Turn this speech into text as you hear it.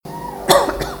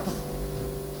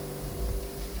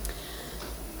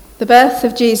The birth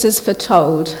of Jesus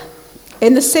foretold.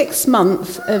 In the 6th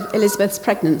month of Elizabeth's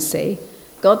pregnancy,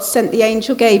 God sent the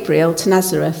angel Gabriel to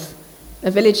Nazareth, a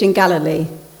village in Galilee,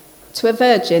 to a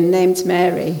virgin named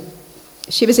Mary.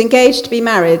 She was engaged to be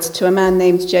married to a man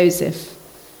named Joseph,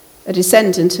 a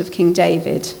descendant of King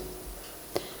David.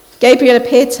 Gabriel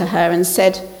appeared to her and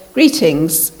said,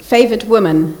 "Greetings, favoured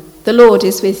woman, the Lord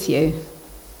is with you."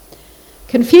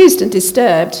 Confused and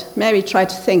disturbed, Mary tried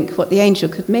to think what the angel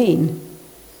could mean.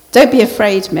 "Don't be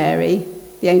afraid, Mary,"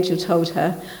 the angel told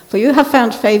her, "for you have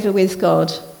found favour with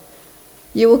God.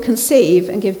 You will conceive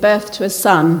and give birth to a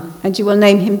son, and you will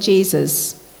name him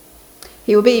Jesus.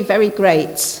 He will be very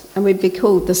great and will be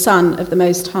called the Son of the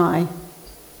Most High.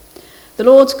 The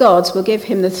Lord God will give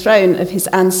him the throne of his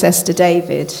ancestor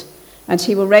David, and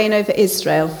he will reign over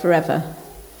Israel forever.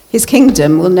 His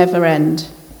kingdom will never end."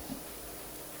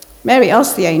 Mary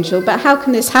asked the angel, "But how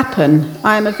can this happen?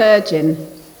 I am a virgin."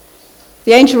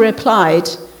 The angel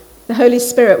replied, "The Holy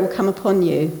Spirit will come upon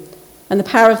you, and the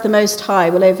power of the Most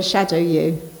High will overshadow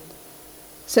you.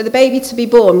 So the baby to be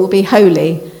born will be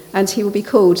holy, and he will be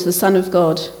called the Son of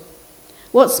God.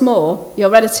 What's more,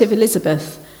 your relative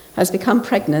Elizabeth has become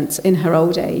pregnant in her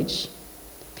old age.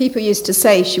 People used to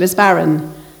say she was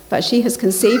barren, but she has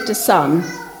conceived a son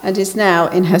and is now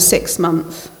in her 6th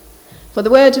month. For the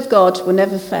word of God will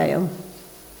never fail."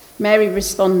 Mary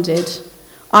responded,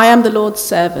 "I am the Lord's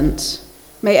servant.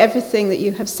 May everything that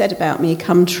you have said about me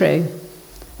come true."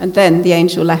 And then the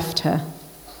angel left her.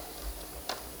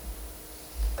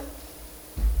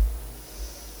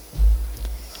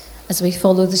 As we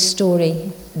follow the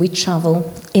story, we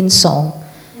travel in song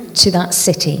to that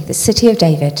city, the city of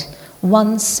David,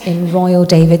 once in royal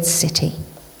David's city.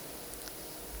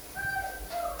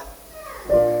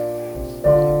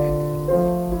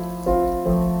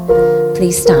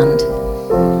 Please stand.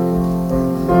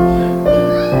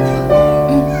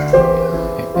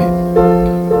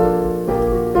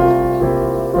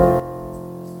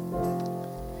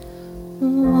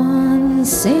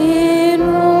 Once in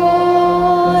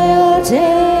royal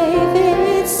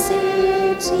David's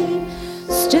city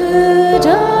stood a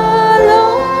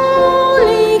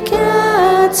lowly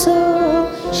cattle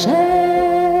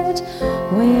shed,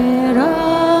 where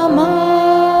a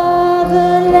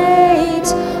mother laid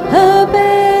her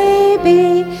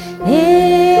baby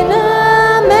in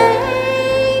a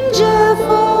manger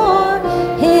for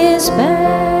his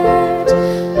bed.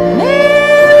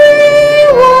 Mary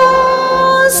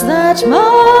was that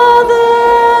mother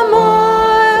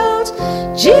mild,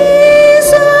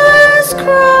 Jesus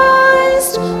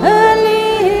Christ, a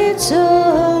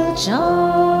little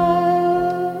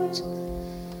child.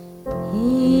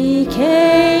 He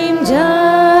came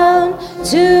down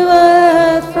to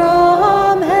earth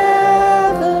from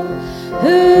heaven,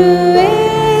 who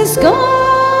is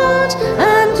God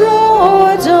and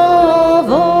Lord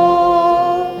of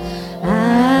all,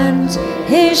 and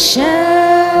his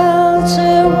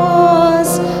shelter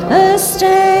was a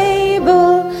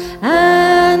stable,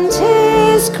 and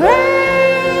his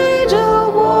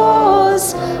cradle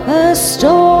was a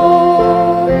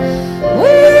store.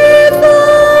 With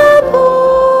the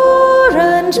poor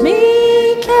and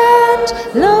meek and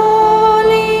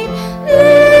lowly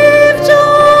lived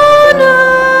on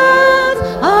earth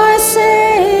our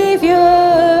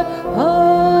Saviour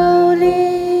holy.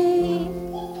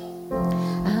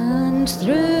 And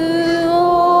through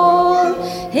all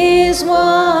his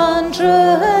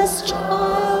wondrous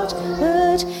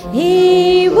childhood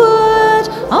he would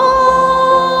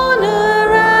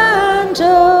honor and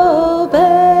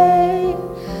obey,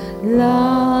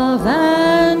 love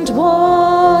and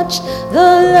watch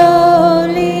the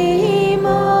lowly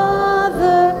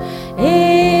mother,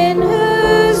 in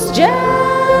whose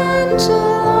gentle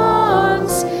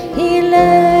arms he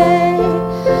lay.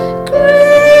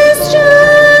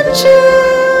 Christian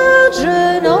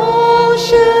children all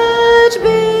should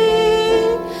be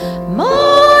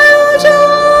mild,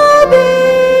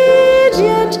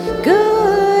 obedient,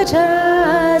 good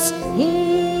as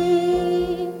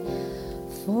he.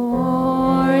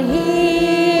 For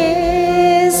he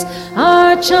is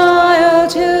our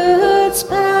childhood's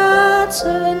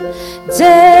pattern,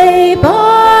 day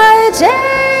by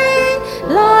day,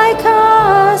 like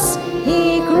us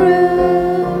he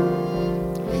grew.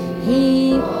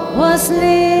 He was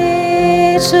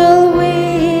little,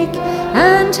 weak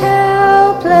and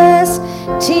helpless,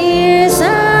 tears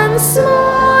and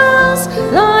smiles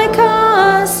like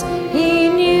us he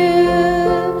knew.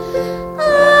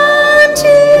 And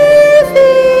he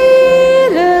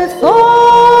feeleth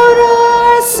for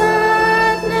our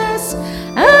sadness,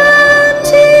 and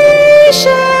he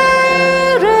shares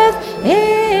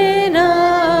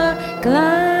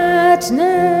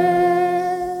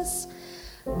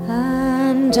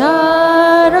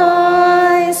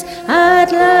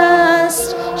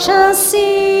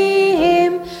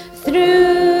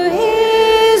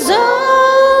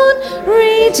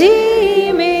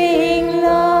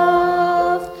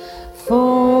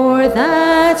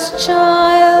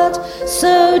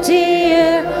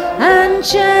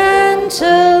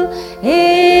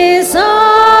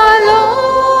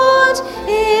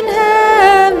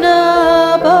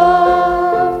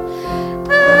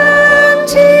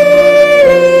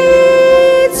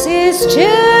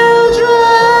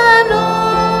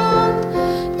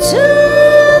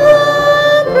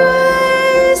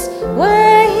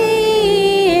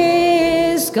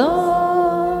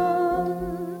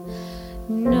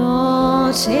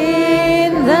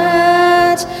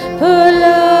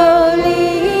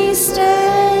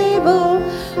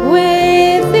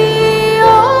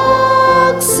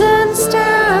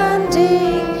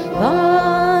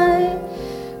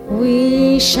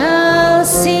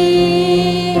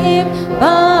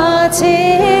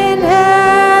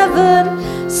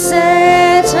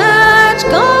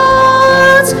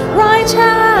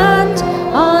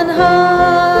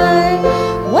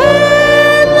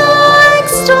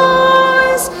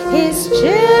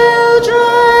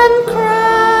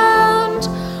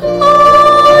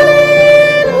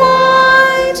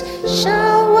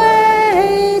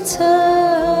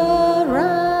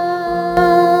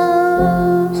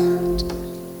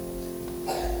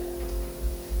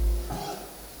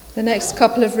The next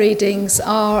couple of readings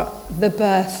are the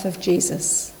birth of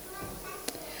Jesus.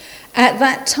 At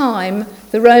that time,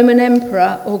 the Roman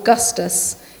Emperor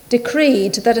Augustus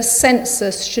decreed that a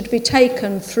census should be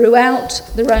taken throughout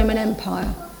the Roman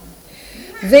Empire.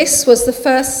 This was the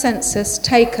first census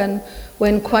taken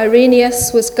when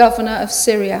Quirinius was governor of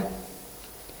Syria.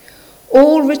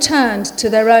 All returned to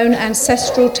their own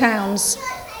ancestral towns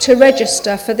to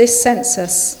register for this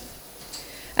census.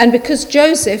 And because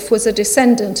Joseph was a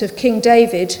descendant of King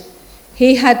David,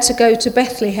 he had to go to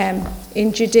Bethlehem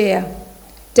in Judea,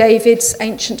 David's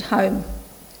ancient home.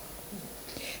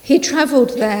 He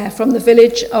travelled there from the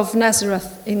village of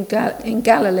Nazareth in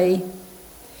Galilee.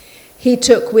 He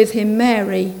took with him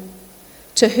Mary,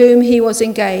 to whom he was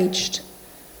engaged,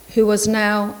 who was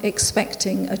now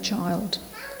expecting a child.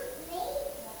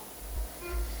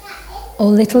 O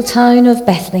little town of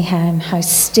Bethlehem, how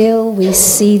still we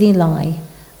see thee lie.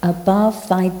 Above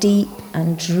thy deep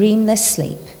and dreamless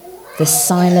sleep, the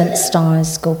silent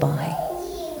stars go by.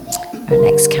 Our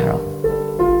next carol.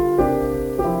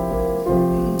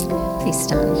 Please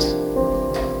stand.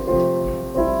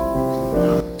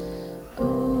 O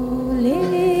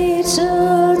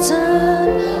little town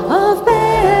of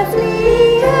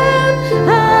Bethlehem,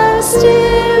 how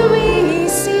still we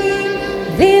see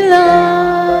thee lie.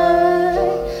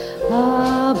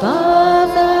 Above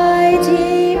thy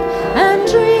deep and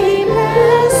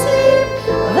dreamless sleep,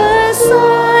 the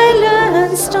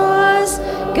silent stars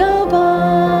go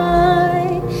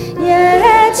by.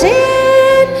 Yet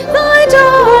in thy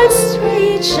dark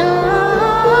street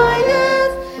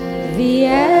shineth the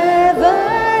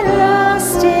everlasting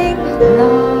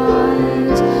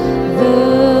light.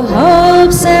 The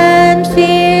hopes and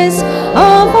fears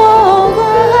of all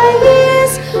thy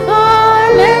years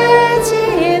are met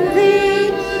in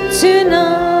thee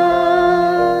tonight.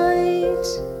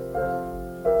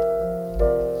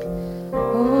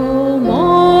 Oh,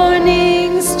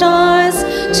 morning stars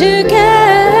together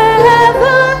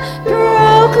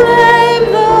proclaim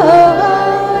the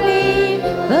holy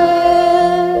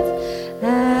birth,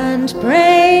 and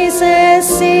praises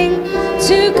sing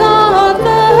to God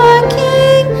the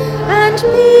King, and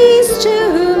peace to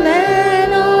men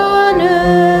on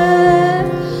earth.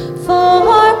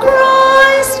 For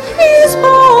Christ is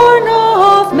born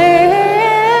of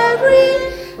Mary,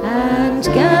 and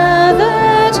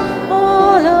gathered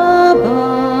all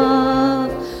above.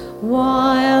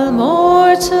 While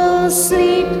mortals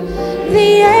sleep,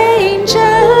 the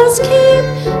angels keep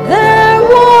their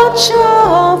watch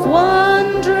of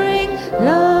wondering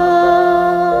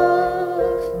love.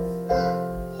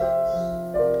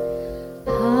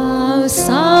 How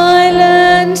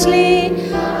silently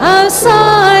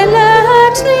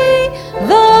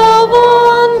the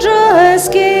wondrous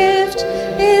gift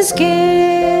is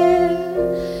given.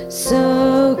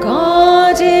 So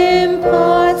God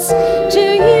imparts to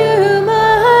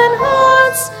human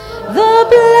hearts the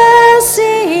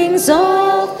blessings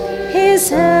of his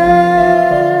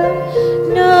hand.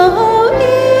 No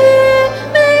ear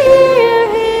may hear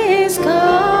his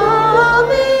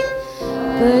coming,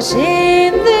 but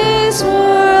in this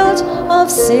world of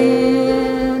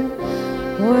sin,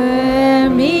 where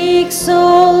meek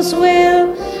souls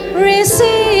will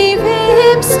receive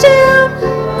him still,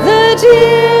 the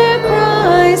dear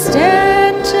Christ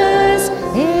enters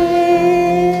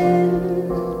in.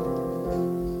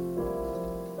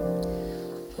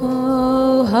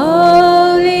 O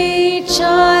holy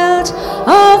child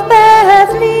of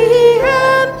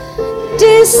Bethlehem,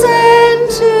 descend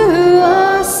to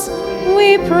us,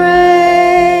 we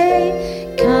pray.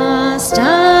 Cast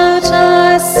out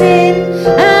our sin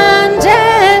and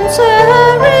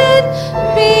enter in.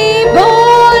 Be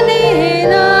born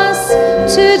in us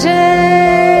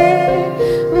today.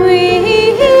 We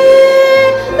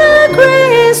hear the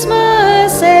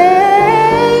Christmas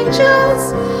angels,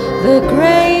 the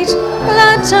great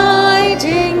glad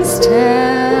tidings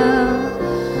tell.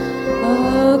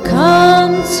 Oh,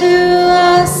 come to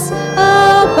us,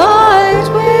 abide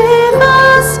with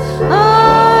us,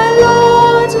 our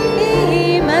Lord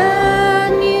Emmanuel.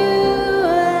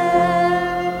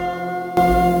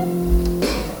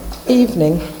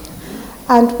 Evening.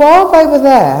 And while they were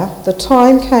there, the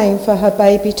time came for her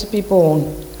baby to be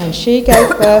born, and she gave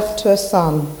birth to a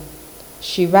son.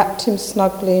 She wrapped him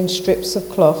snugly in strips of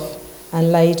cloth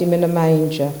and laid him in a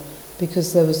manger,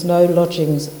 because there was no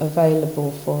lodgings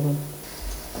available for them.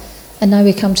 And now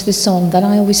we come to the song that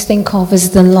I always think of as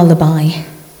the lullaby.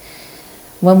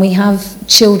 When we have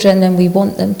children and we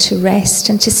want them to rest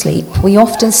and to sleep, we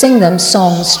often sing them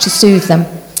songs to soothe them.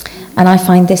 And I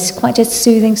find this quite a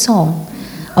soothing song.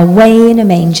 Away in a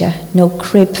manger, no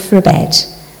crib for a bed,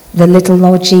 The little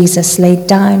Lord Jesus laid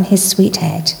down his sweet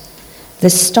head. The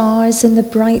stars in the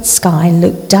bright sky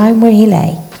looked down where he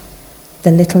lay.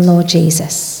 The little Lord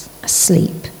Jesus,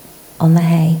 asleep on the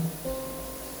hay.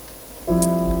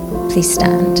 Please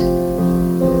stand.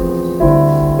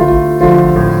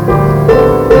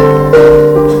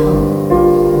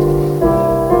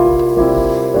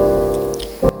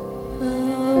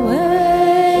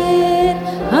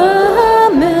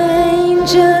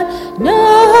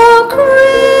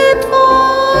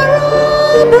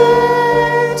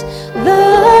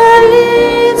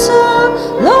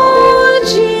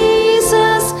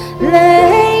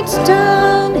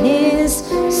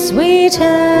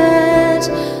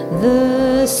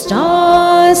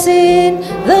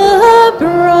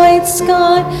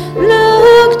 Sky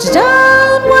looked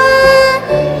down where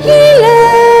he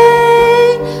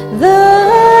lay, the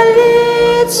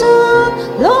little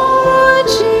Lord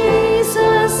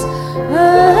Jesus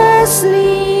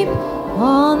asleep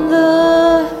on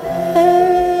the hay.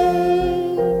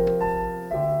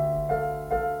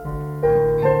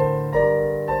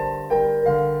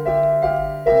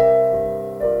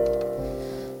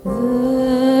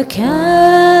 The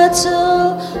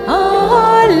cattle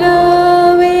are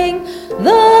lowing,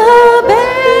 the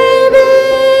baby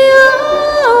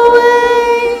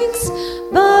awakes,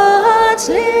 but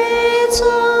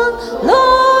little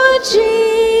Lord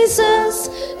Jesus,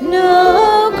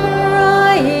 no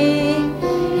crying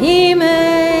he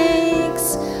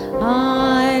makes.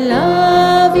 I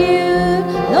love you,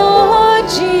 Lord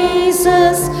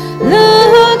Jesus,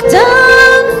 look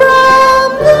down from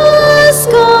the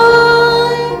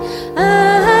sky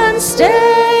and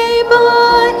stay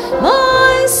by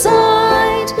my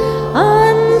side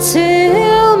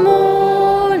until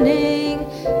morning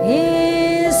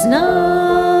is nigh.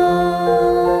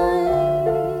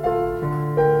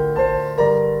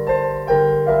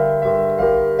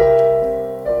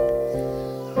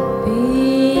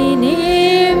 Be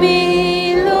near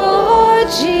me, Lord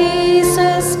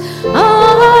Jesus,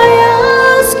 I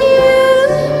ask you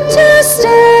to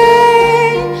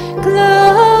stay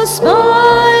close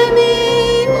by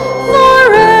me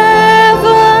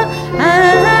forever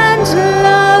and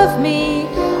love me,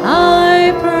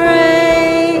 I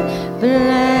pray.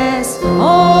 Bless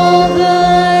all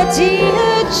the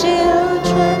dear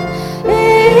children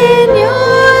in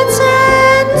your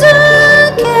tender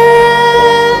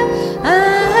care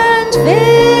and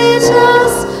fit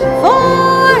us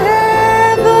for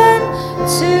heaven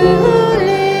to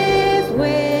live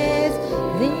with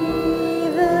thee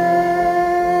there.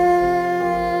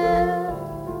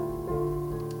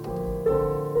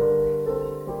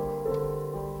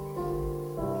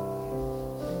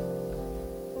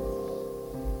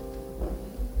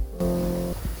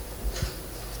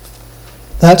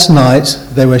 That night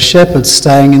there were shepherds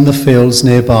staying in the fields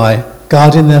nearby,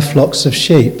 guarding their flocks of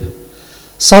sheep.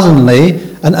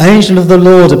 Suddenly an angel of the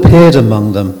Lord appeared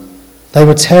among them. They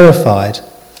were terrified,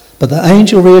 but the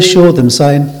angel reassured them,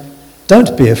 saying,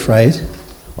 "Don't be afraid.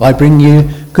 I bring you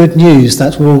good news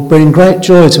that will bring great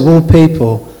joy to all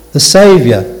people. The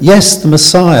Saviour, yes, the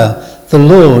Messiah, the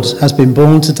Lord, has been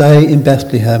born today in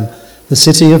Bethlehem, the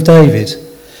city of David.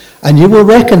 And you will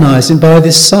recognize him by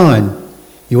this sign.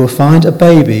 You will find a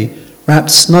baby wrapped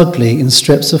snugly in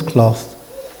strips of cloth,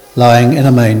 lying in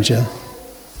a manger."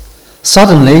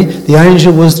 Suddenly the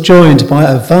angel was joined by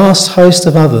a vast host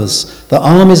of others, the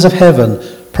armies of heaven,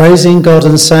 praising God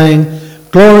and saying,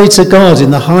 "Glory to God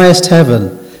in the highest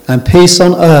heaven, and peace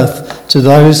on earth to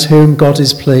those whom God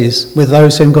is pleased, with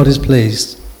those whom God is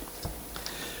pleased."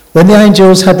 When the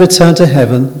angels had returned to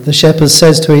heaven, the shepherds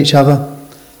said to each other,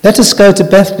 "Let us go to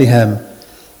Bethlehem.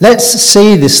 Let's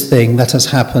see this thing that has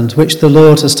happened, which the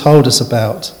Lord has told us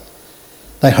about."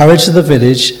 They hurried to the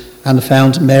village and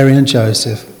found Mary and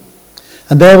Joseph.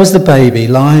 And there was the baby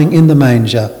lying in the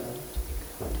manger.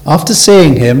 After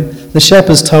seeing him, the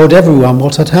shepherds told everyone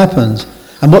what had happened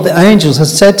and what the angels had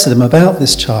said to them about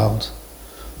this child.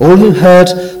 All who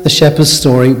heard the shepherd's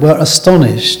story were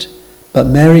astonished, but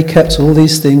Mary kept all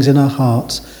these things in her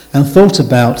heart and thought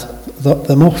about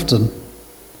them often.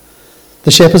 The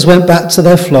shepherds went back to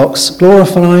their flocks,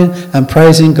 glorifying and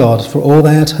praising God for all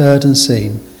they had heard and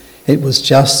seen. It was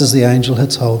just as the angel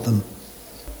had told them.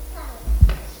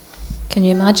 Can you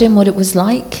imagine what it was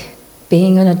like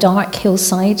being on a dark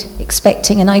hillside,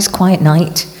 expecting a nice quiet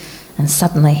night, and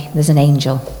suddenly there's an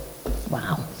angel?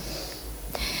 Wow.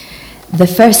 The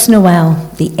first Noel,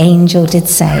 the angel did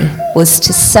say, was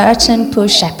to certain poor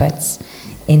shepherds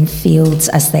in fields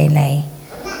as they lay.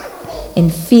 In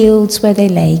fields where they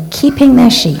lay, keeping their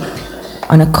sheep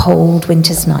on a cold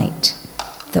winter's night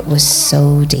that was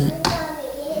so deep.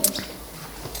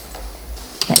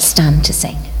 Let's stand to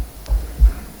sing.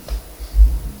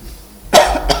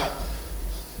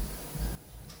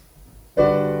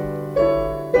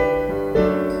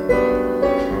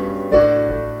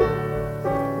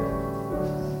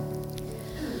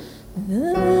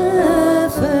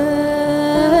 The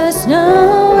first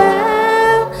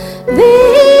Noel, the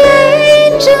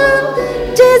angel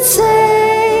did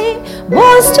say,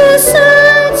 was to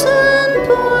certain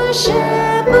poor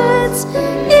shepherds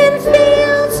in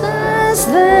fields as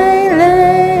they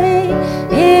lay,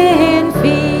 in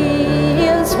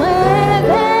fields where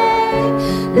they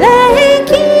lay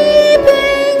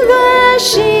keeping their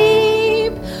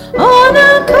sheep on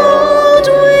a cold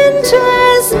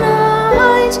winter's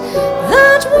night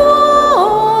that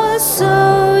was so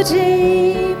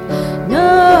deep.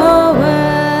 Noel,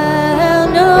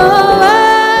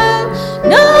 Noel,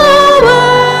 Noel,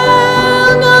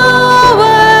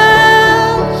 Noel,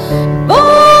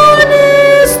 born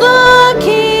is the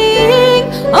King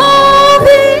of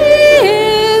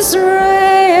Israel.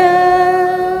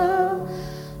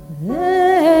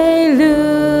 They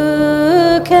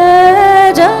looked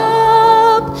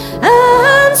up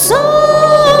and saw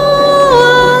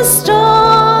a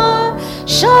star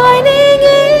shining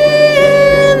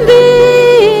in the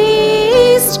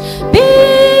east,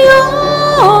 beyond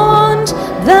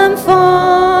them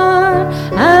far,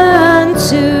 and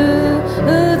to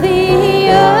the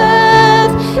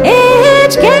earth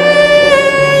it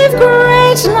gave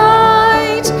great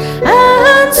light,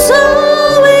 and so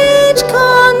it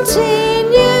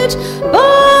continued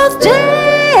both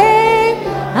day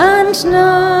and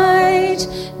night.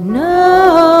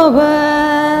 Noel,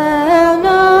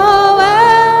 Noel,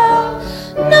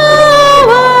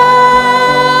 Noel,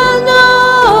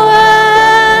 Noel,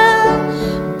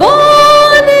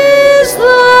 born is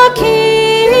the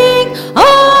King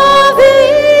of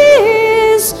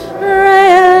Israel,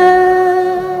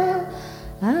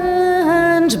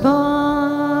 and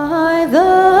by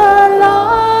the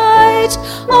light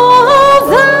of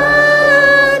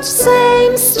that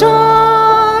same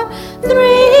star, 3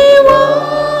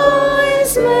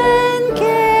 wise men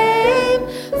came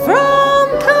from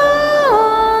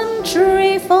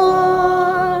country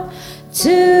far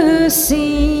to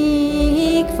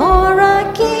seek for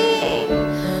a king.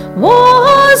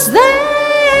 Was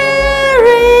their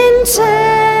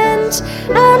intent,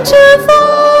 and to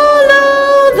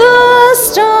follow the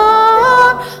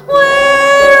star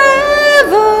wherever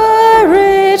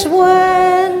it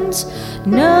went.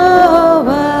 Noel,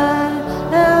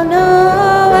 Noel,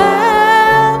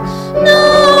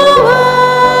 Noel,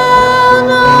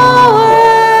 Noel,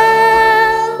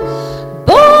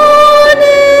 born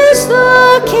is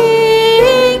the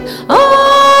King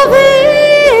of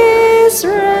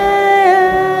Israel.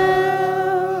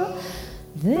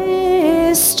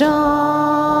 This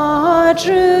star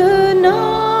drew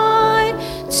nigh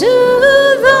to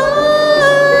the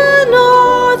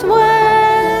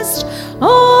northwest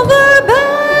over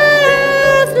Bethlehem.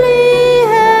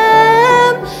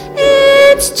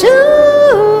 It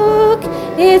took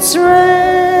its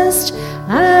rest,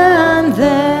 and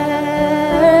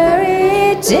there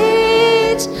it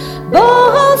did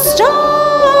both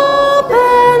stop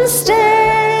and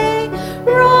stay,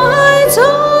 right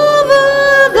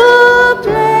over the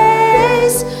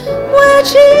place where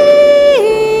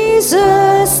Jesus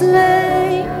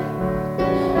lay.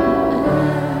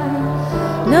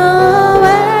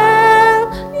 Noel,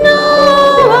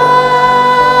 Noel,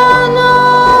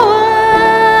 Noel,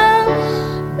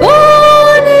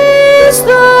 born is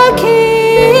the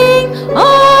King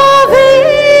of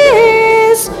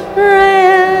Israel.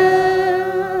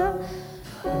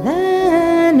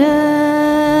 Then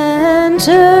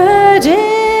entered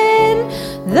in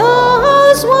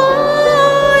those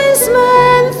wise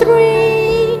men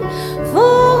 3,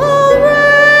 full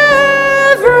reverently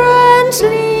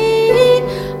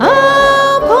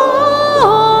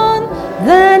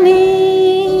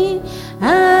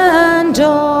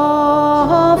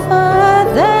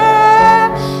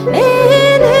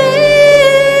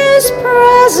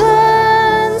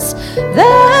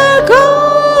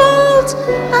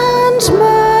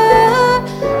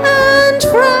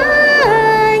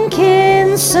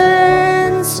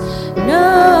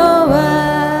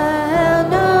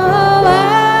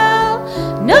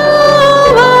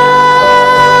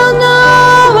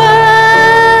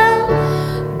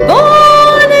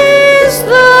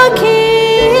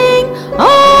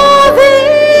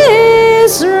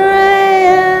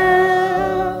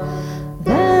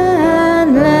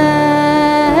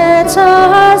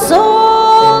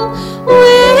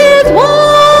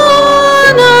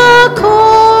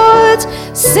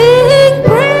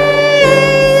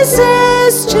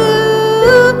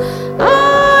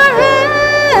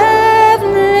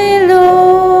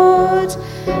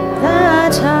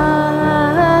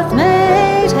hath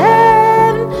made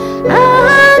heaven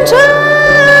and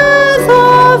earth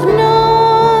of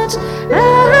naught,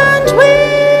 and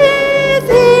with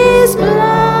his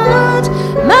blood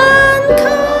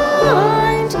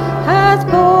mankind hath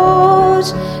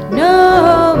bought.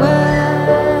 Noel,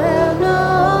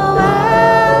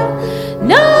 Noel,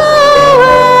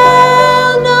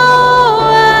 Noel,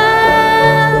 Noel,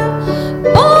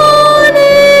 born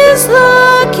is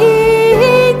the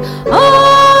King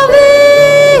of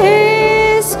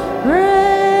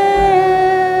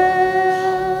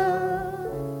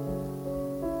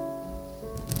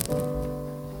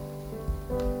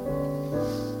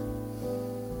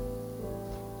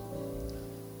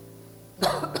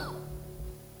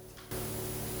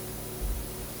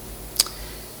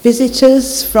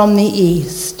Visitors from the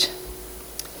East.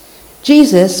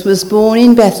 Jesus was born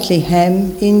in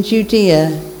Bethlehem in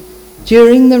Judea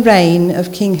during the reign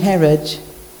of King Herod.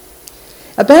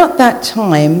 About that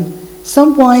time,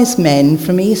 some wise men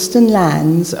from eastern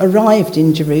lands arrived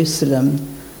in Jerusalem,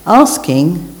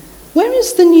 asking, "Where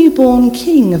is the newborn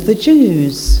King of the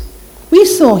Jews? We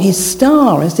saw his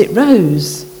star as it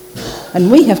rose,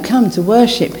 and we have come to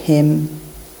worship him."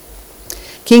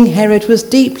 King Herod was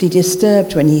deeply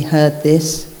disturbed when he heard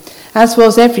this, as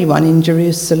was everyone in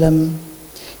Jerusalem.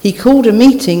 He called a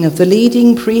meeting of the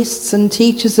leading priests and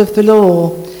teachers of the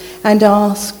law and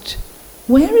asked,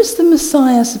 "Where is the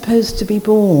Messiah supposed to be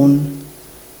born?"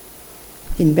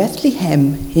 "In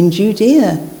Bethlehem, in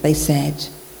Judea," they said.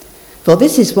 "For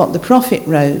this is what the prophet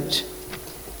wrote.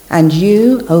 And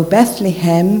you, O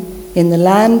Bethlehem, in the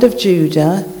land of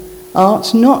Judah,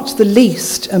 art not the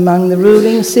least among the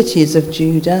ruling cities of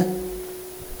Judah,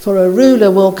 for a ruler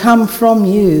will come from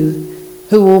you,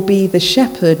 who will be the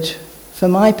shepherd for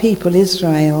my people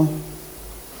Israel."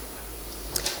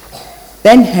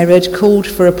 Then Herod called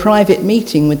for a private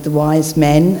meeting with the wise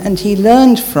men, and he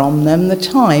learned from them the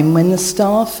time when the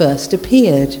star first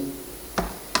appeared.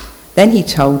 Then he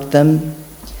told them,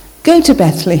 "Go to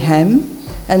Bethlehem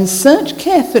and search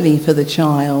carefully for the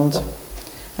child.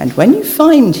 And when you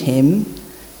find him,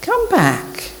 come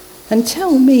back and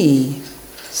tell me,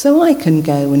 so I can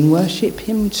go and worship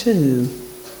him too."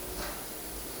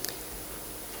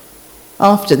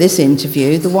 After this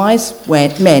interview, the wise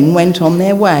men went on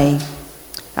their way,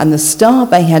 and the star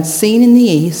they had seen in the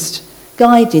east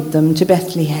guided them to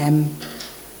Bethlehem.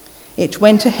 It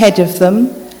went ahead of them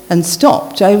and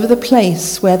stopped over the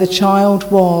place where the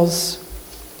child was.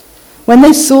 When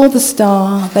they saw the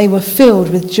star, they were filled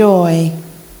with joy.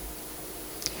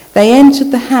 They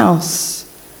entered the house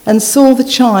and saw the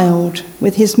child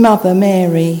with his mother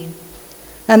Mary,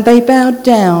 and they bowed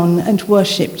down and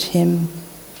worshipped him.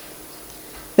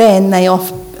 Then they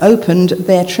opened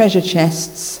their treasure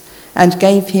chests and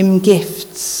gave him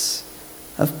gifts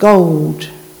of gold,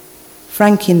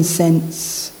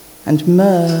 frankincense, and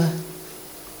myrrh.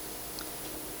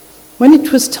 When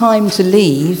it was time to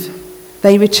leave,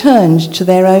 they returned to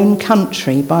their own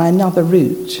country by another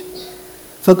route,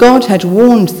 for God had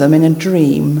warned them in a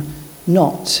dream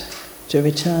not to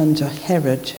return to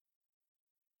Herod.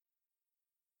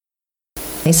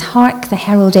 Hark the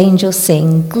herald angels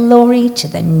sing, glory to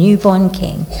the newborn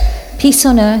King. Peace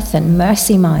on earth and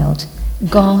mercy mild,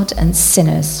 God and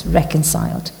sinners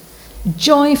reconciled.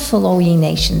 Joyful all ye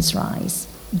nations rise,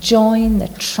 join the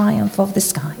triumph of the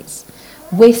skies.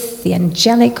 With the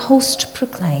angelic host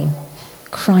proclaim,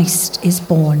 Christ is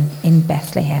born in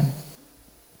Bethlehem.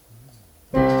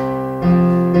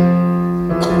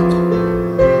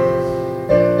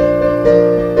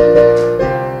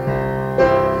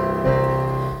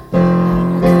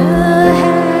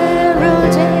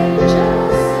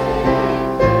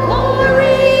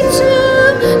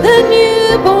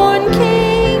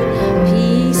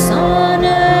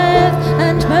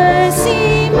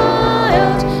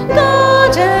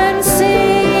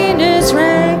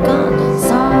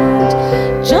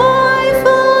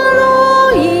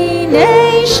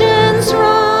 nation.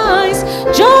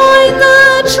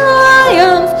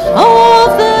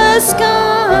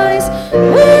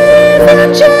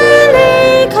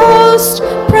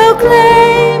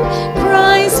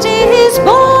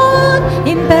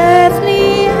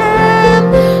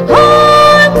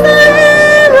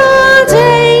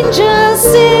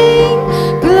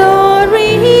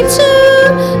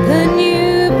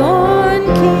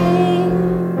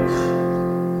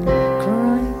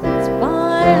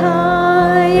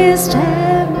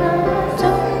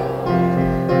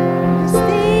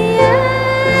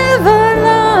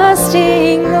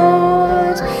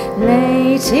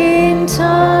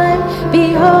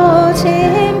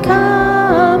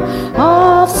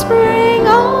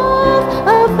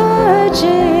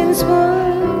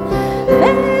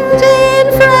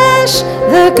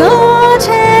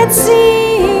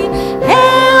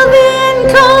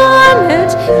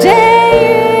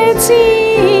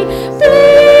 deity,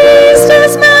 pleased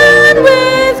as man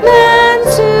with man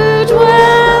to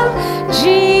dwell.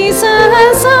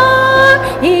 Jesus our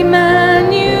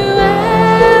Emmanuel.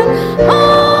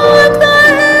 Hark the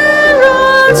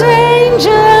herald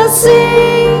angels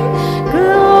sing,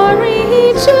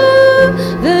 glory to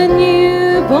the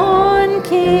newborn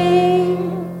King.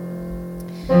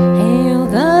 Hail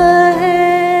the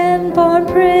hand-born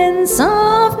Prince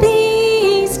of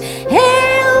Peace,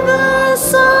 hail the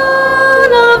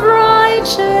Son of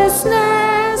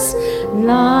Righteousness,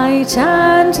 light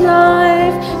and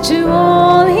life to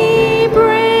all he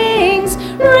brings,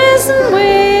 risen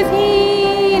with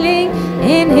healing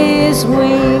in his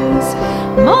wings.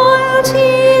 Mild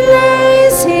he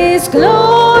lays his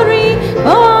glory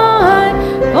by,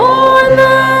 born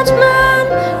that man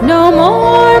no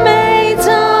more may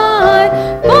die,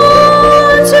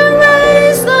 born to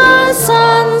raise the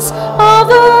sons of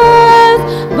earth,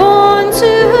 born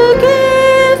to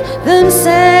give them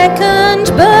second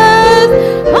birth.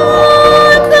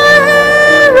 Hark the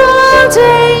herald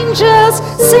angels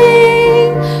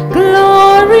sing,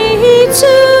 glory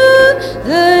to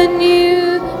the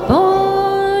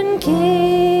newborn King.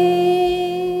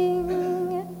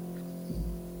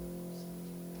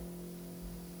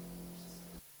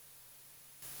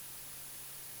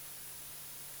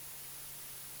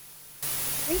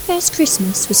 The very first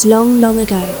Christmas was long, long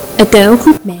ago. A girl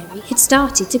called Mary had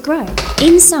started to grow.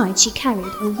 Inside she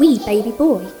carried a wee baby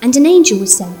boy, and an angel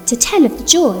was sent to tell of the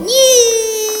joy.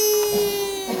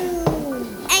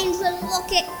 Angel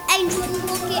rocket, angel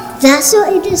rocket. That's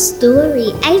not in the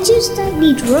story. Angels don't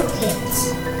need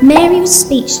rockets. Mary was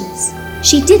speechless.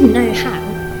 She didn't know how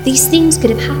these things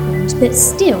could have happened, but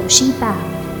still she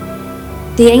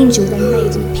bowed. The angel then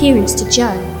made an appearance to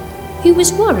Joe, who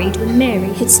was worried when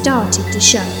Mary had started to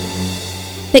show.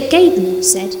 But Gabriel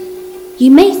said, "You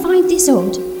may find this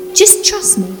odd. Just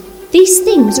trust me. These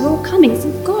things are all coming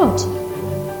from God.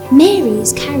 Mary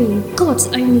is carrying God's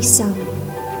only Son,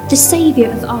 the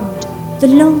Saviour of old, the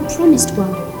long-promised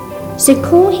one. So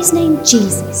call his name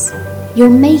Jesus, your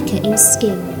Maker in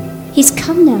skin. He's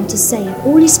come now to save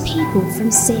all his people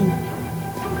from sin."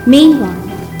 Meanwhile,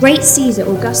 great Caesar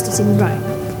Augustus in Rome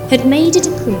had made a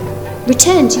decree: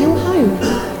 return to your home.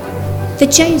 For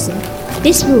Joseph,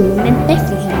 this rule meant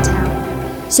Bethlehem town.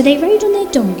 So they rode on their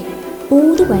donkey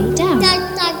all the way down. Dad,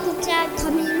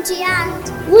 coming into your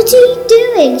hand. What are you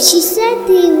doing? She said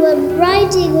they were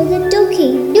riding on a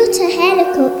donkey, not a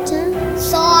helicopter.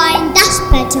 Fine, that's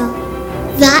better.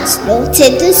 That's not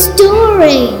in the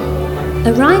story.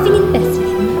 Arriving in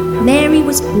Bethlehem, Mary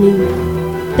was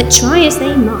blooming. But try as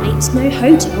they might, no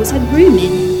hotels had room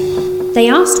in. They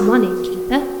asked one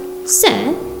innkeeper,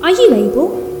 "Sir, are you able?"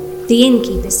 The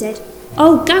innkeeper said,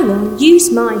 "Oh, go on, use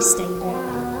my stable."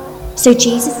 So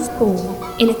Jesus was born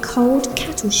in a cold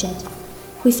cattle shed,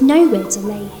 with nowhere to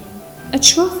lay him. A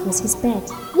trough was his bed.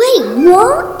 Wait,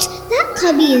 what? That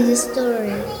can't be in the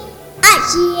story.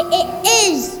 Actually, it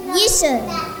is. Listen.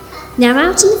 Now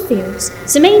out in the fields,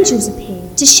 some angels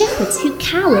appeared to shepherds who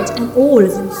cowered, and all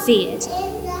of them feared.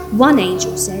 One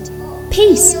angel said,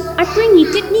 "Peace, I bring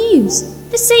you good news.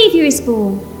 The Saviour is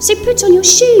born, so put on your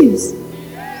shoes."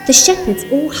 The shepherds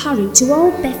all hurried to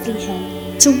old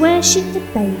Bethlehem to worship the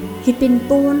baby who'd been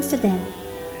born for them.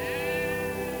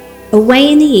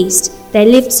 Away in the east there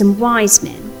lived some wise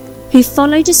men who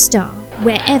followed a star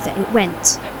wherever it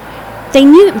went. They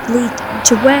knew it would lead them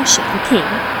to worship the king,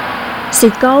 so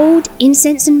gold,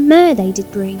 incense and myrrh they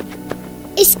did bring.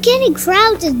 It's getting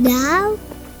crowded now.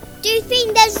 Do you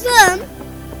think there's room?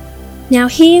 Now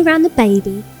here round the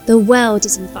baby the world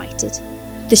is invited.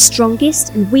 The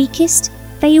strongest and weakest,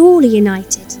 they all are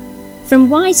united. From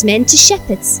wise men to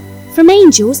shepherds, from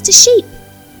angels to sheep,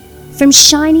 from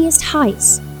shiniest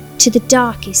heights to the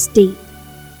darkest deep.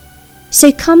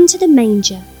 So come to the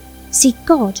manger, see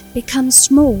God become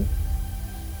small.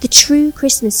 The true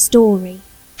Christmas story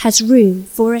has room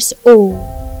for us all.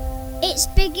 It's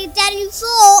bigger than you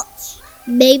thought.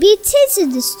 Maybe it is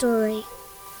in the story.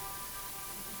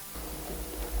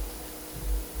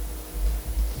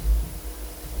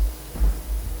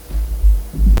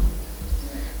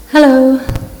 Hello.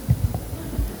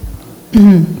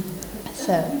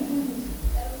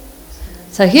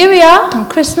 So here we are, and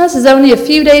Christmas is only a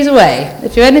few days away.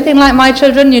 If you're anything like my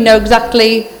children, you know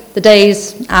exactly the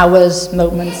days, hours,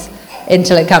 moments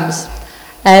until it comes.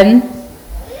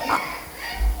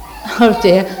 Oh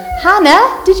dear,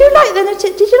 Hannah, did you like the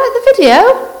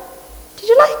video? Did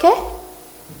you like it?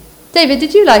 David,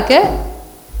 did you like it?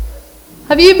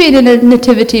 Have you been in a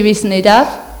nativity recently, Dav?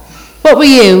 What were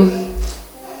you?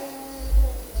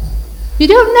 You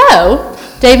don't know?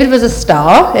 David was a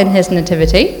star in his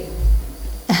nativity.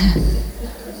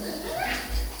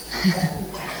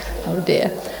 Oh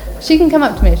dear. She can come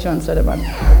up to me if she wants to, don't mind.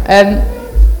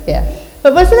 Yeah.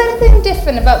 But was there anything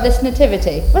different about this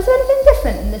nativity? Was there anything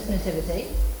different in this nativity?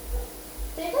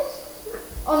 David?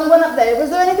 On the one up there,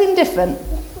 was there anything different?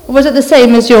 Or was it the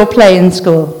same as your play in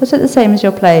school? Was it the same as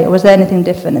your play, or was there anything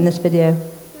different in this video?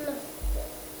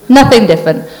 Nothing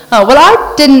different. Oh, well,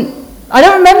 I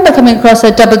don't remember coming across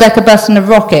a double-decker bus and a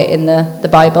rocket in the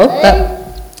Bible, but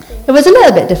it was a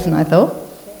little bit different, I thought.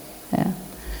 Yeah.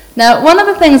 Now, one of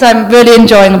the things I'm really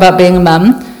enjoying about being a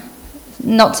mum,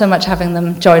 not so much having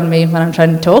them join me when I'm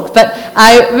trying to talk, but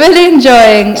I'm really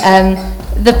enjoying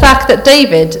the fact that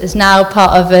David is now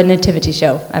part of a nativity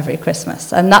show every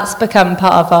Christmas, and that's become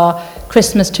part of our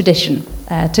Christmas tradition,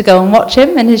 to go and watch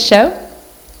him in his show.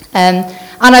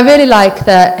 And I really like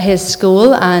that his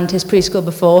school and his preschool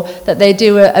before, that they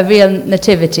do a real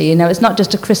nativity. You know, it's not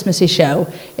just a Christmassy show,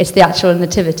 it's the actual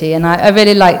nativity. And I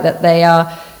really like that they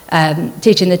are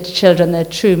teaching the children the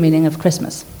true meaning of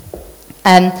Christmas.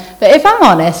 But if I'm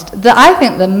honest, I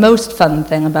think the most fun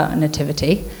thing about a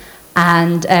nativity,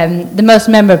 and the most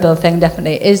memorable thing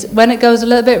definitely, is when it goes a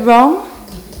little bit wrong.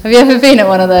 Have you ever been at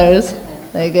one of those?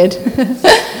 Very good.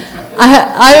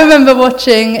 I remember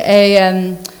watching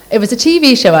it was a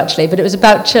TV show actually, but it was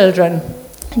about children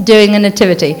doing a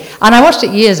nativity. And I watched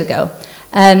it years ago.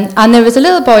 And there was a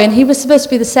little boy, and he was supposed to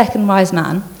be the second wise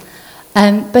man.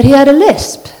 But he had a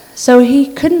lisp, so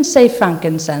he couldn't say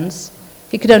frankincense.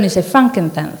 He could only say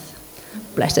frankincense.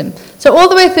 Bless him. So all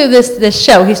the way through this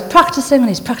show, he's practicing,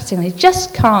 and he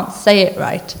just can't say it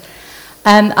right.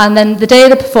 And then the day of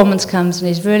the performance comes, and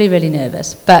he's really, really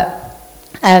nervous. But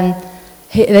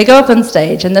they go up on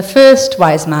stage, and the first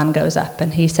wise man goes up,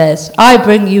 and he says, "I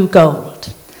bring you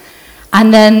gold."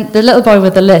 And then the little boy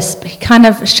with the lisp, he kind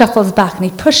of shuffles back, and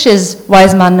he pushes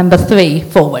wise man number 3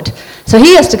 forward. So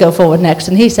he has to go forward next,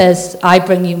 and he says, "I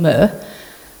bring you myrrh."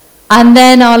 And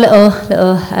then our little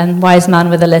wise man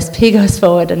with the lisp, he goes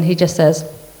forward, and he just says,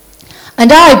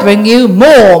 "And I bring you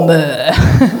more myrrh."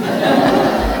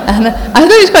 And I thought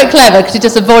he was quite clever, because he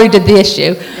just avoided the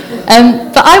issue.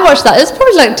 But I watched that. It was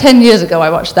probably like 10 years ago I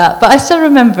watched that, but I still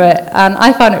remember it, and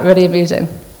I found it really amusing.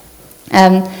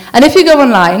 And if you go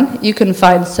online, you can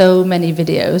find so many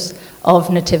videos of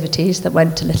nativities that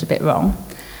went a little bit wrong.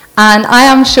 And I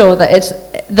am sure that it's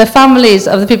the families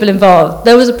of the people involved,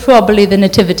 those are probably the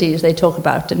nativities they talk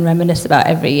about and reminisce about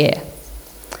every year.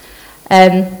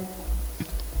 And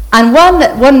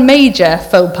one major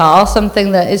faux pas,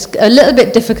 something that is a little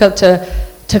bit difficult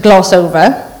to gloss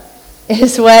over,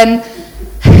 is when,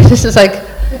 this is like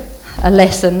a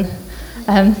lesson,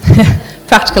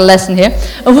 practical lesson here.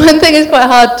 One thing is quite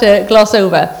hard to gloss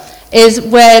over is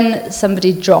when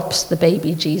somebody drops the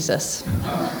baby Jesus.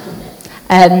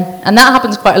 And that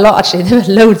happens quite a lot, actually. There are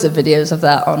loads of videos of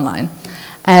that online.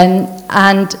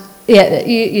 And yeah,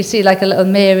 you see like a little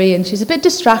Mary, and she's a bit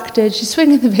distracted. She's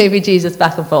swinging the baby Jesus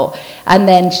back and forth, and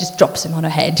then she just drops him on her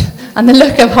head. And the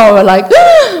look of horror, like,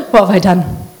 what have I done?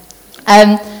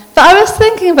 But I was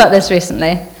thinking about this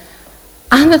recently,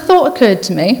 and the thought occurred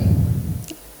to me,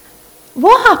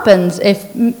 what happens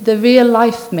if the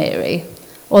real-life Mary,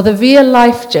 or the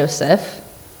real-life Joseph,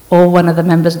 or one of the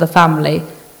members of the family,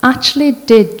 actually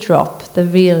did drop the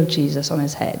real Jesus on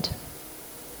his head?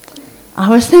 I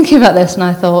was thinking about this, and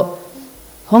I thought,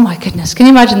 oh my goodness, can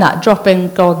you imagine that,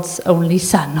 dropping God's only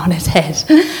son on his head?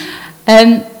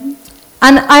 And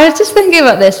I was just thinking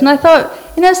about this, and I thought,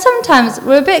 you know, sometimes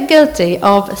we're a bit guilty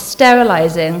of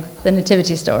sterilizing the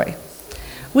nativity story.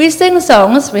 We sing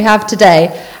songs we have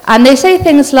today, and they say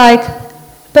things like,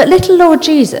 "But little Lord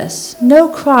Jesus, no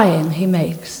crying he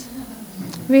makes."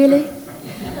 Really?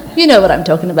 You know what I'm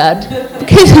talking about.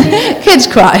 Kids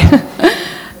cry.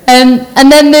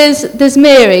 And then there's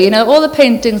Mary, you know, all the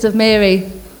paintings of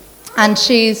Mary, and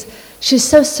she's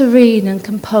so serene and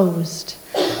composed.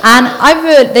 And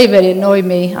they really annoy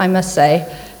me, I must say,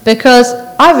 because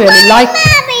I really like...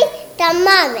 The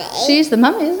mummy. She's the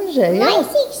mummy, isn't she? Yeah. I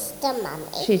think she's the mummy.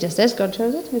 She just is. God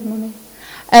chose her to be the mummy.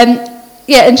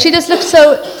 Yeah, and she just looks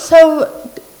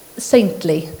so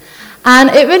saintly. And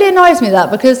it really annoys me that,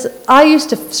 because I used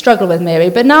to struggle with Mary,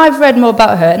 but now I've read more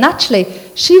about her, and actually,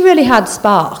 she really had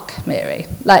spark, Mary.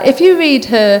 Like, if you read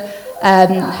her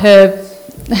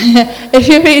if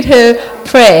you read her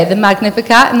prayer, the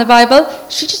Magnificat in the Bible,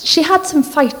 she had some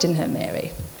fight in her,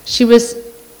 Mary. She was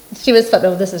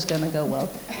oh, this is going to go well.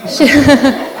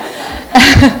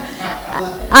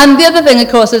 And the other thing,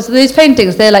 of course, is these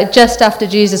paintings, they're like just after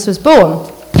Jesus was born.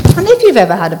 And if you've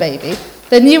ever had a baby,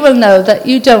 then you will know that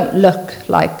you don't look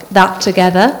like that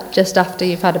together just after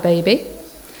you've had a baby.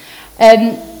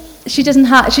 She didn't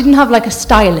have like a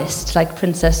stylist like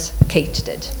Princess Kate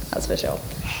did, that's for sure.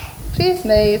 Excuse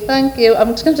me, thank you. I'm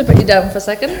just going to put you down for a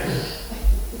second.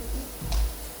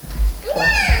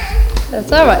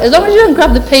 That's all right. As long as you don't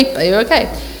grab the paper, you're okay.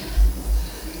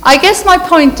 I guess my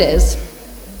point is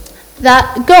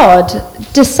that God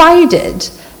decided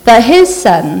that his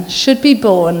son should be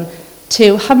born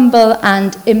to humble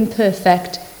and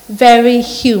imperfect, very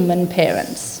human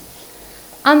parents.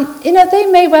 And, they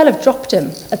may well have dropped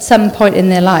him at some point in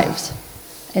their lives,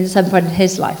 at some point in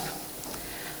his life.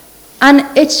 And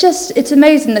it's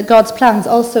amazing that God's plans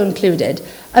also included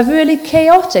a really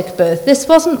chaotic birth. This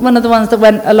wasn't one of the ones that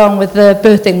went along with the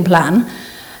birthing plan.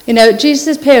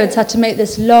 Jesus' parents had to make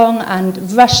this long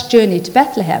and rushed journey to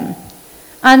Bethlehem.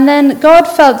 And then God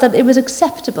felt that it was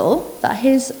acceptable that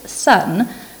his son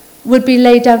would be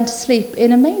laid down to sleep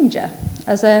in a manger,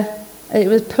 it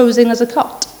was posing as a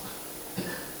cot.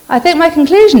 I think my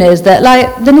conclusion is that,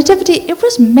 the nativity, it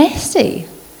was messy.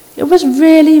 It was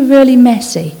really, really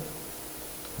messy.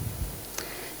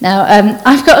 Now,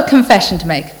 I've got a confession to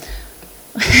make.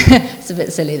 It's a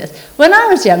bit silly, this. When I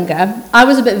was younger, I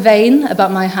was a bit vain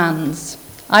about my hands.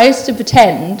 I used to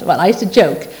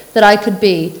joke that I could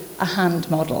be a hand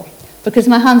model because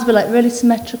my hands were really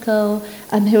symmetrical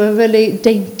and they were really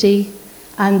dainty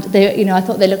and I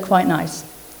thought they looked quite nice.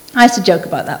 I used to joke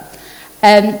about that.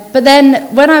 But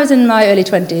then when I was in my early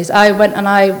 20s, I went and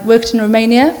I worked in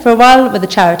Romania for a while with a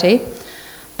charity.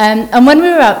 And when we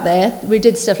were out there, we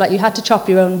did stuff like you had to chop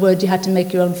your own wood, you had to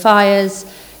make your own fires.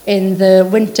 In the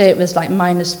winter, it was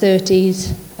minus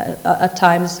 30s at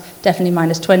times, definitely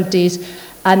minus 20s.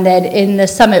 And then in the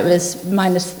summer, it was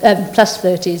plus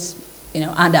 30s,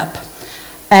 and up.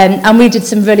 And we did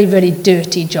some really, really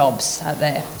dirty jobs out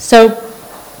there. So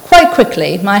quite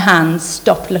quickly, my hands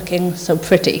stopped looking so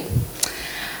pretty.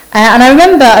 And I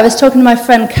remember I was talking to my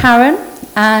friend Karen,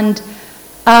 and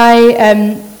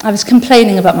I was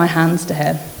complaining about my hands to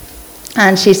her.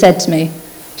 And she said to me,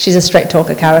 she's a straight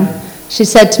talker, Karen, she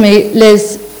said to me,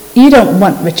 Liz, you don't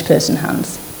want rich person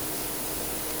hands.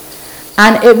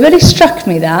 And it really struck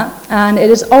me that, and it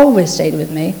has always stayed with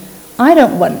me, I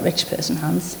don't want rich person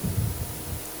hands.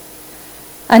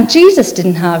 And Jesus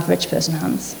didn't have rich person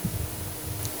hands.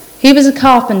 He was a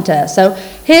carpenter, so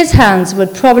his hands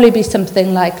would probably be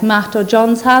something like Matt or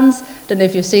John's hands. Don't know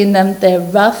if you've seen them. They're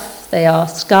rough, they are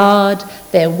scarred,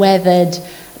 they're weathered,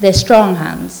 they're strong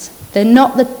hands. They're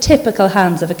not the typical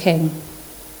hands of a king.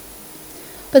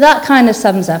 But that kind of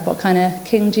sums up what kind of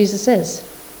king Jesus is.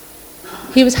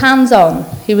 He was hands-on.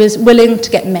 He was willing to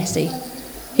get messy.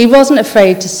 He wasn't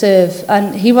afraid to serve,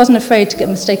 and he wasn't afraid to get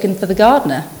mistaken for the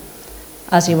gardener,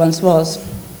 as he once was.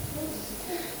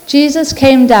 Jesus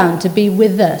came down to be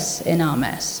with us in our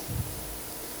mess.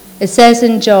 It says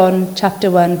in John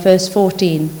chapter 1, verse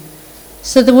 14,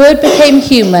 "So the Word became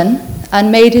human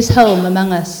and made his home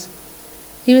among us.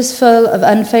 He was full of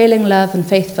unfailing love and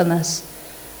faithfulness,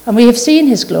 and we have seen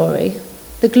his glory,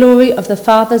 the glory of the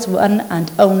Father's one and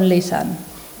only Son."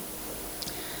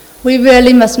 We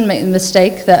really mustn't make the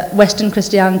mistake that Western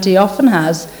Christianity often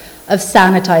has of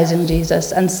sanitizing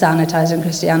Jesus and sanitizing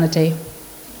Christianity.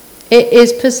 It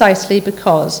is precisely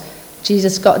because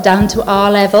Jesus got down to our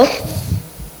level.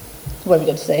 What have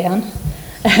we got to say, Han?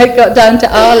 Got down to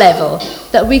our level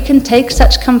that we can take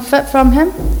such comfort from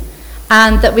him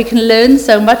and that we can learn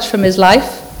so much from his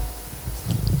life.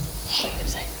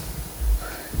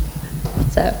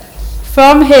 So,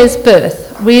 from his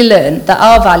birth, we learn that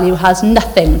our value has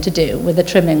nothing to do with the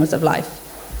trimmings of life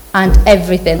and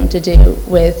everything to do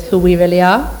with who we really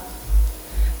are.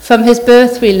 From his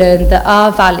birth, we learn that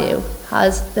our value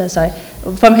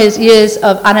from his years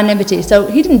of anonymity, so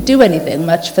he didn't do anything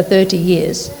much for 30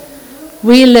 years,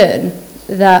 we learn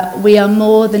that we are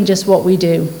more than just what we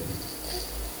do.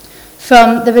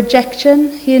 From the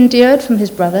rejection he endured from his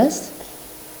brothers,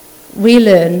 we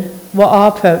learn what our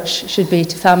approach should be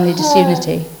to family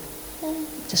disunity,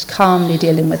 just calmly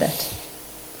dealing with it.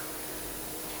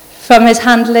 From his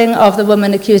handling of the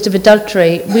woman accused of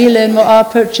adultery, we learn what our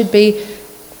approach should be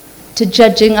to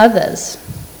judging others.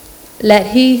 Let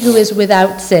he who is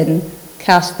without sin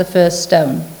cast the first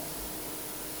stone.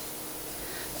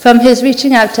 From his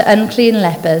reaching out to unclean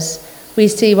lepers, we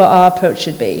see what our approach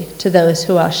should be to those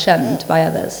who are shunned by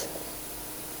others.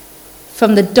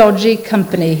 From the dodgy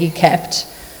company he kept,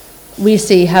 we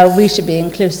see how we should be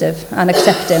inclusive and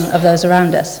accepting of those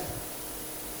around us.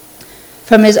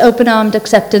 From his open-armed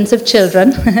acceptance of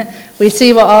children, we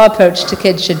see what our approach to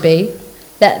kids should be.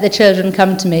 Let the children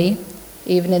come to me,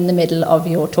 even in the middle of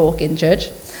your talk in church.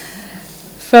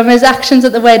 From his actions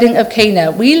at the wedding of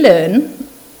Cana, we learn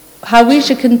how we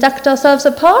should conduct ourselves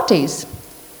at parties.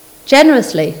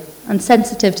 generously and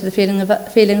sensitive to the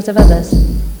feelings of others.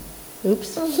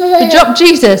 Oops. We dropped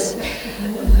Jesus.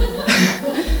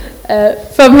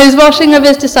 From his washing of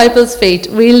his disciples' feet,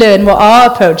 we learn what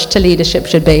our approach to leadership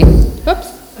should be. Oops.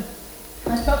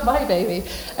 I dropped my baby.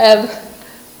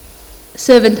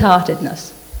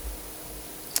 Servant-heartedness.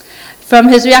 From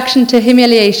his reaction to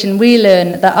humiliation, we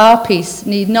learn that our peace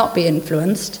need not be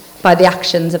influenced by the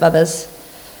actions of others.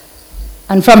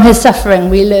 And from his suffering,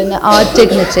 we learn that our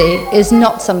dignity is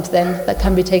not something that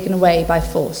can be taken away by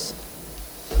force.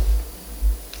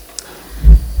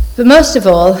 But most of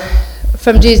all,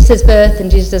 from Jesus' birth and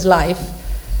Jesus' life,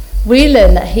 we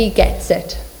learn that he gets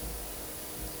it.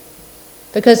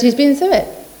 Because he's been through it.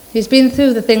 He's been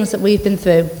through the things that we've been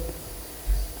through.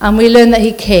 And we learn that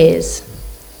he cares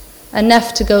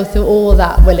enough to go through all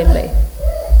that willingly.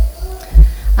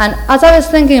 And as I was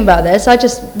thinking about this, I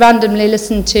just randomly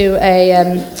listened to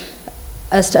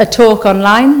a talk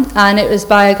online, and it was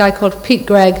by a guy called Pete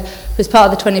Greig, who's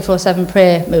part of the 24/7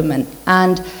 prayer movement.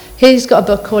 And he's got a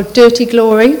book called Dirty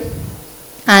Glory,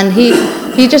 and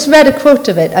he just read a quote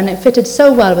of it, and it fitted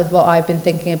so well with what I've been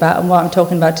thinking about and what I'm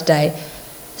talking about today.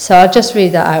 So I'll just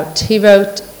read that out. He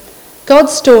wrote,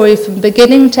 "God's story from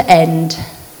beginning to end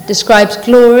describes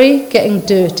glory getting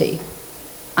dirty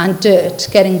and dirt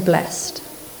getting blessed.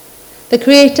 The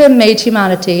Creator made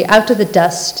humanity out of the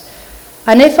dust,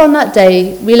 and if on that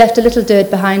day we left a little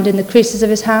dirt behind in the creases of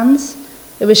his hands,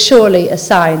 it was surely a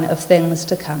sign of things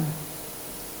to come.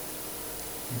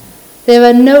 There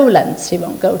are no lengths he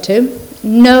won't go to,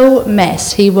 no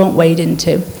mess he won't wade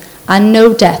into, and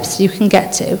no depths you can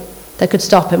get to that could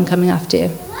stop him coming after you.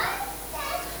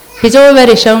 He's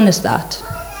already shown us that,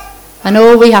 and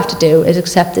all we have to do is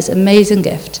accept this amazing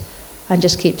gift and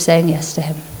just keep saying yes to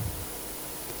him."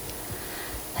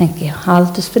 Thank you.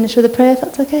 I'll just finish with a prayer, if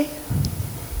that's okay.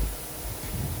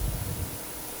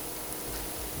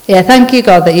 Yeah, thank you,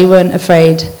 God, that you weren't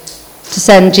afraid to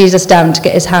send Jesus down to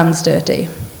get his hands dirty.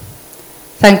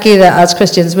 Thank you that as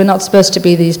Christians, we're not supposed to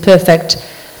be these perfect,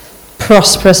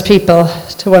 prosperous people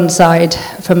to one side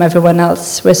from everyone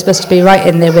else. We're supposed to be right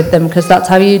in there with them because that's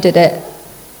how you did it,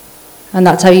 and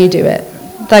that's how you do it.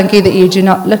 Thank you that you do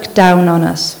not look down on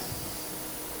us.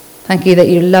 Thank you that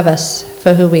you love us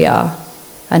for who we are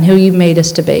and who you made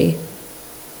us to be.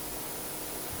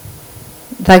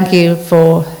 Thank you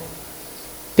for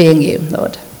being you,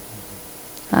 Lord.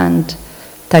 And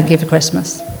thank you for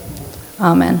Christmas.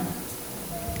 Amen.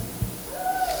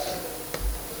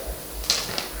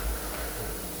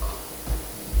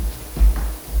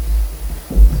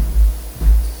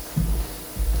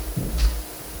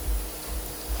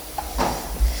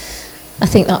 I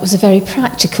think that was a very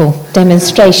practical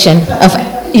demonstration of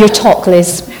your talk,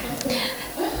 Liz.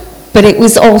 But it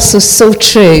was also so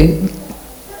true.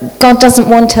 God doesn't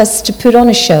want us to put on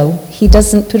a show. He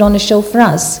doesn't put on a show for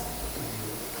us.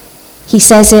 He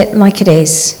says it like it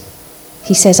is.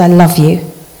 He says, I love you.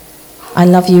 I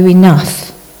love you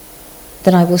enough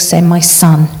that I will send my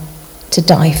son to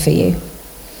die for you.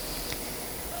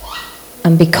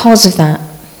 And because of that,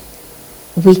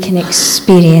 we can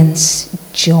experience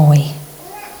joy.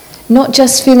 Not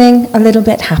just feeling a little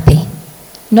bit happy,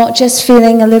 not just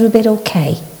feeling a little bit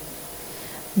okay,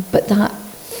 but that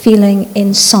feeling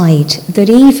inside that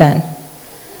even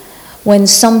when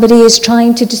somebody is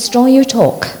trying to destroy your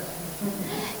talk,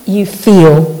 you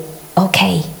feel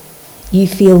okay, you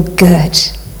feel good,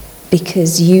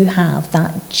 because you have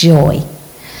that joy.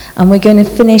 And we're going to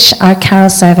finish our carol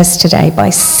service today by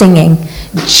singing,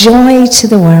 "Joy to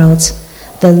the world,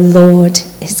 the Lord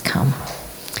is come.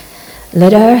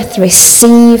 Let earth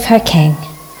receive her King.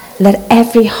 Let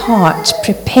every heart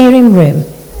preparing room,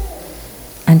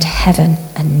 and heaven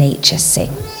and nature sing."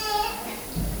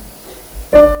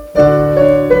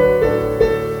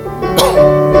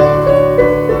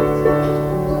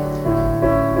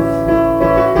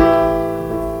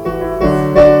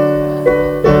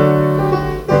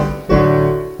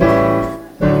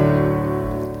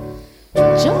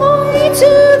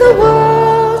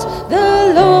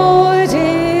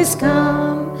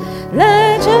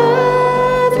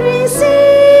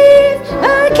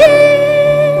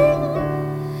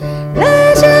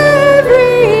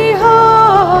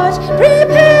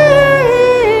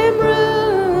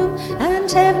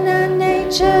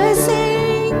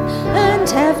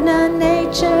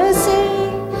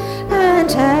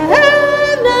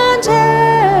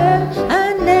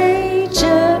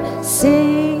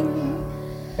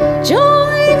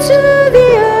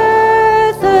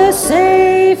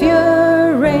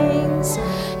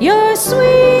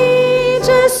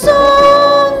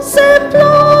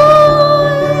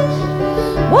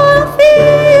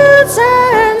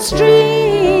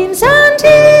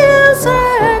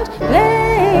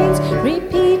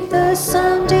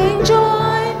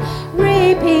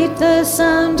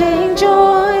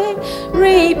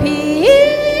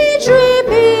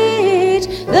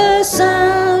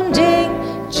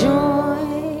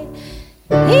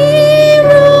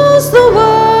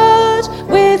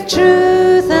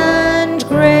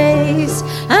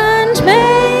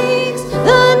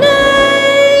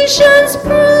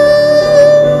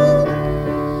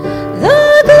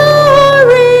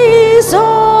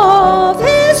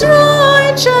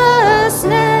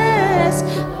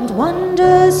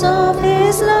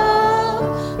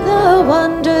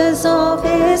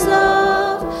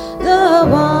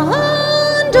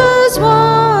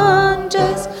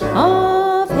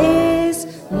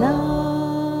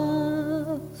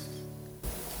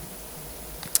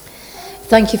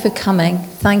 Thank you for coming.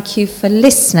 Thank you for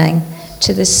listening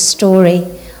to the story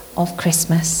of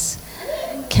Christmas.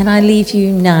 Can I leave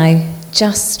you now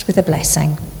just with a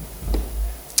blessing?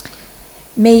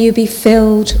 May you be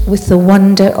filled with the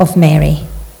wonder of Mary,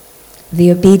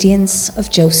 the obedience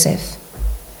of Joseph,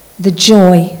 the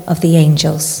joy of the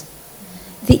angels,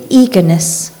 the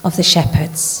eagerness of the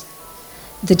shepherds,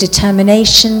 the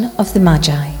determination of the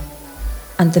Magi,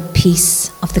 and the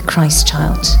peace of the Christ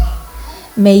child.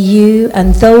 May you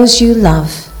and those you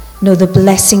love know the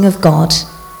blessing of God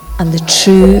and the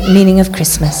true meaning of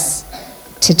Christmas,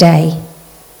 today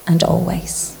and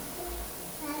always.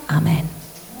 Amen.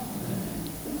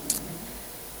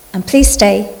 And please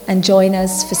stay and join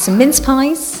us for some mince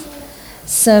pies,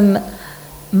 some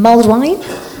mulled wine,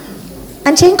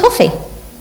 and tea and coffee.